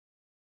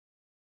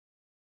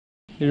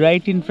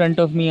Right in front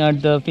of me are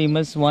the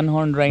famous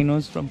one-horned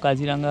rhinos from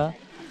Kaziranga.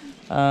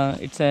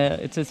 It's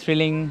a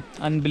thrilling,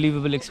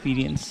 unbelievable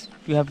experience.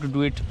 You have to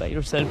do it by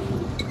yourself.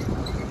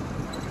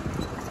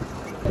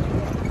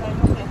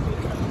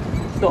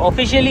 So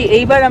officially,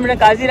 এইবার আমরা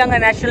Kaziranga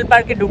National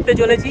Park এ ঢুকতে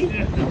চলেছি.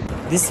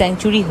 This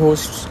sanctuary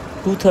hosts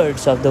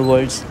 2/3 of the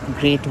world's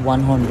great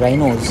one-horned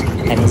rhinos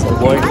and is a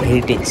World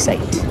Heritage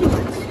Site.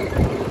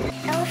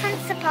 Elephant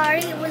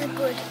safari was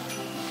good.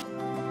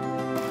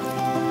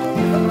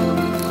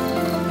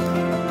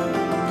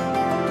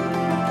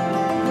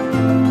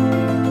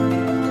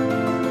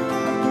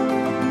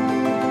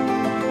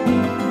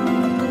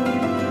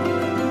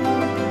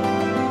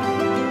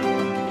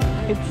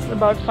 It's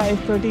about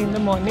 5:30 in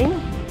the morning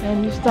and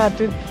we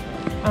started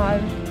our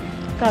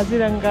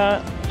Kaziranga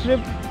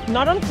trip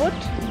not on foot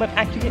but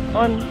actually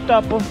on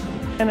top of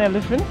an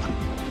elephant,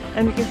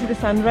 and we can see the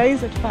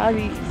sunrise at far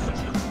east.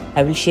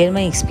 I will share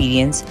my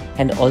experience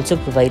and also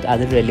provide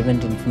other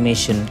relevant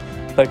information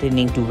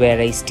pertaining to where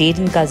I stayed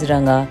in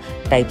Kaziranga,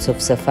 types of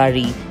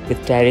safari with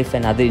tariff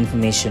and other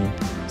information.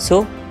 So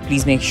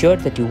please make sure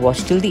that you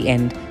watch till the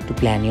end to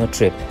plan your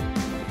trip.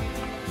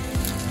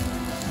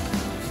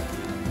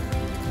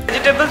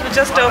 Vegetables which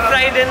are stir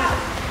fried in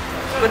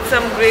with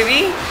some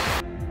gravy.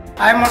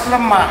 I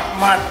matlab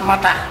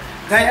mata,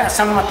 gai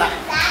Assam mata.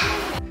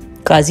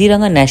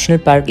 Kaziranga National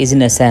Park is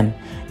in Assam.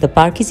 The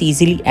park is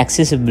easily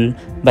accessible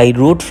by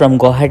road from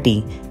Guwahati.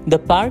 The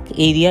park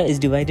area is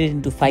divided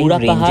into 5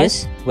 ranges: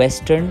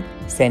 Western,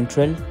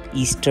 Central,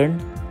 Eastern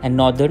and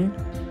Northern.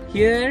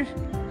 Here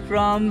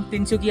from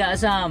Tinsukia,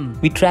 Assam.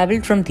 We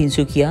travelled from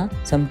Tinsukia,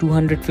 some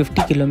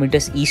 250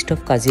 kilometers east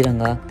of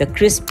Kaziranga. The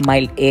crisp,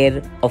 mild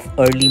air of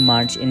early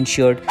March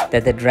ensured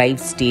that the drive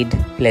stayed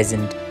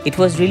pleasant. It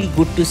was really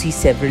good to see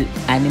several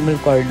animal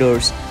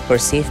corridors for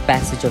safe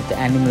passage of the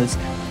animals.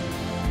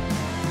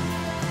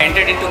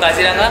 Entered into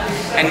Kaziranga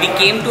and we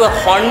came to a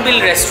hornbill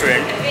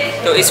restaurant.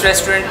 तो इस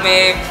restaurant में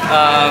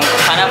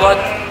खाना बहुत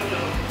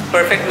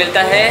perfect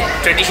मिलता है,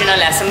 traditional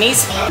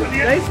Assamese.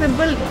 Very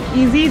simple,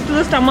 easy to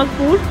the stomach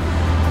food,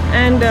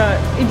 and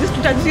it just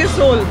touches your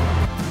soul.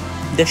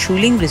 The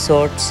Shuling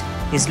Resorts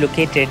is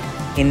located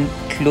in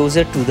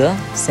closer to the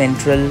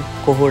central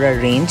Kohora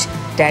range.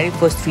 Tariff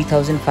was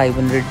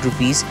 3,500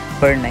 rupees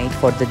per night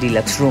for the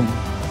deluxe room.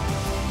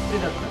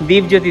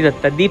 Deep Jyoti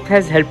Datta. Deep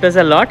has helped us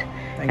a lot.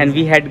 And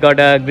we had got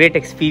a great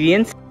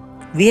experience.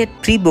 We had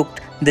pre-booked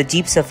the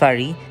Jeep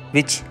Safari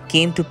which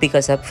came to pick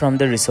us up from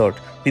the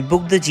resort. We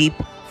booked the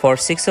Jeep for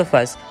 6 of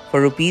us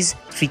for rupees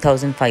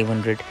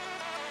 3,500.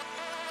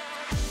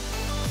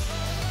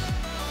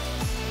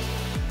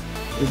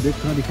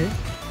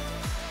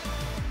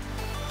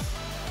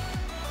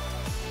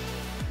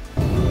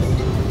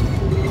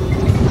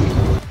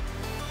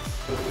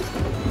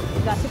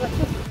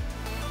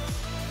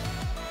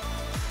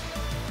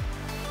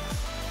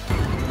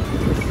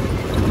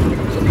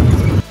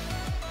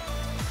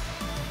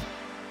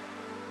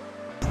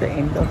 The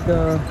end of the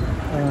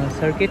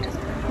circuit,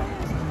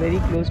 very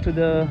close to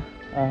the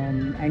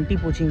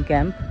anti-poaching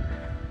camp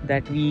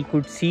that we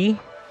could see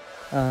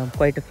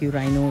quite a few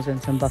rhinos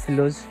and some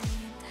buffaloes.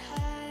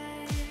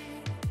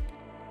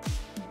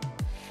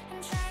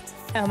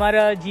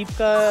 हमारा jeep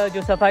का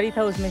जो safari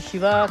था उसमें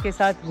शिवा के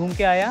साथ घूम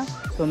के आया,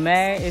 तो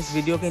मैं इस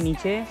वीडियो के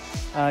नीचे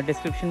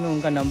डिस्क्रिप्शन में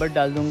उनका नंबर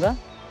डाल दूंगा.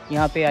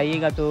 यहाँ पे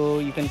आइएगा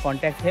तो you can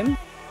contact him.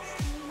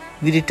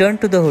 We returned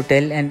to the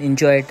hotel and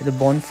enjoyed the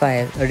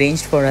bonfire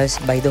arranged for us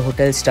by the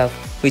hotel staff,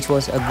 which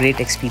was a great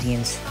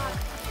experience.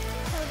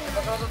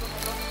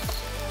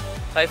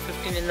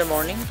 5:15 in the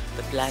morning.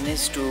 The plan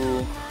is to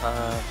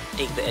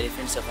take the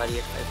elephant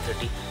safari at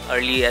 5:30,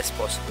 early as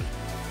possible.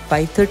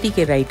 5:30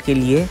 के ride के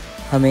लिए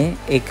हमें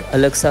एक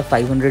अलग सा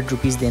 500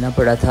 rupees देना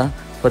पड़ा था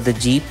for the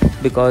jeep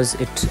because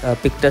it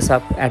picked us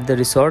up at the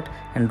resort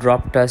and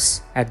dropped us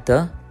at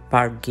the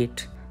park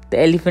gate. The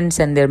elephants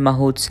and their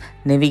mahouts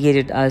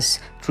navigated us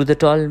through the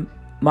tall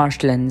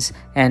marshlands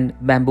and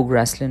bamboo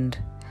grassland.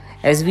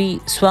 As we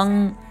swung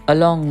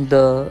along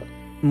the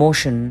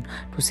motion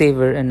to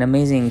savor an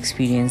amazing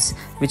experience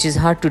which is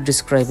hard to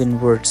describe in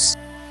words.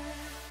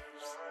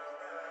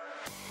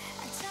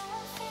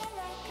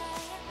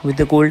 With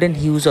the golden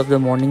hues of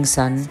the morning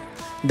sun,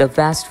 the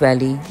vast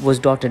valley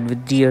was dotted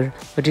with deer,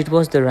 but it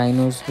was the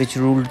rhinos which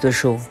ruled the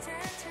show.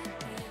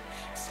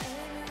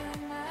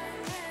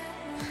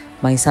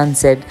 My son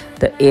said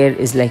the air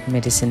is like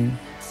medicine.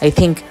 I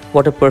think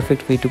what a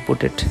perfect way to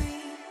put it.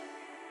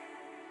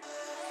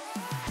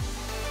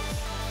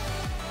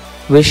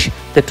 Wish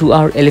the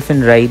 2-hour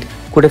elephant ride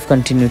could have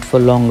continued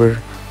for longer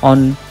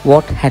on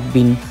what had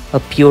been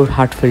a pure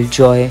heartfelt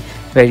joy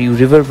where you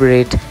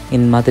reverberate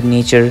in Mother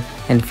Nature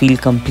and feel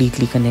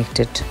completely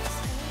connected.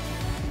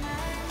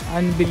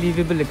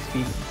 Unbelievable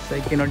experience.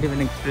 I cannot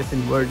even express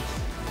in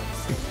words.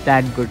 It's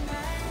that good.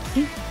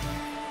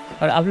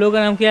 और आप लोगों का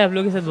नाम क्या है? आप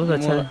लोगों के साथ बहुत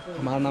अच्छा है.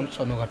 हमारा नाम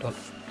सोनू घाटोल.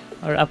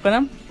 और आपका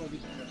नाम?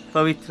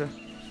 पवित्र.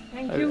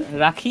 Thank you.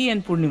 Rakhi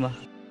and Purnima.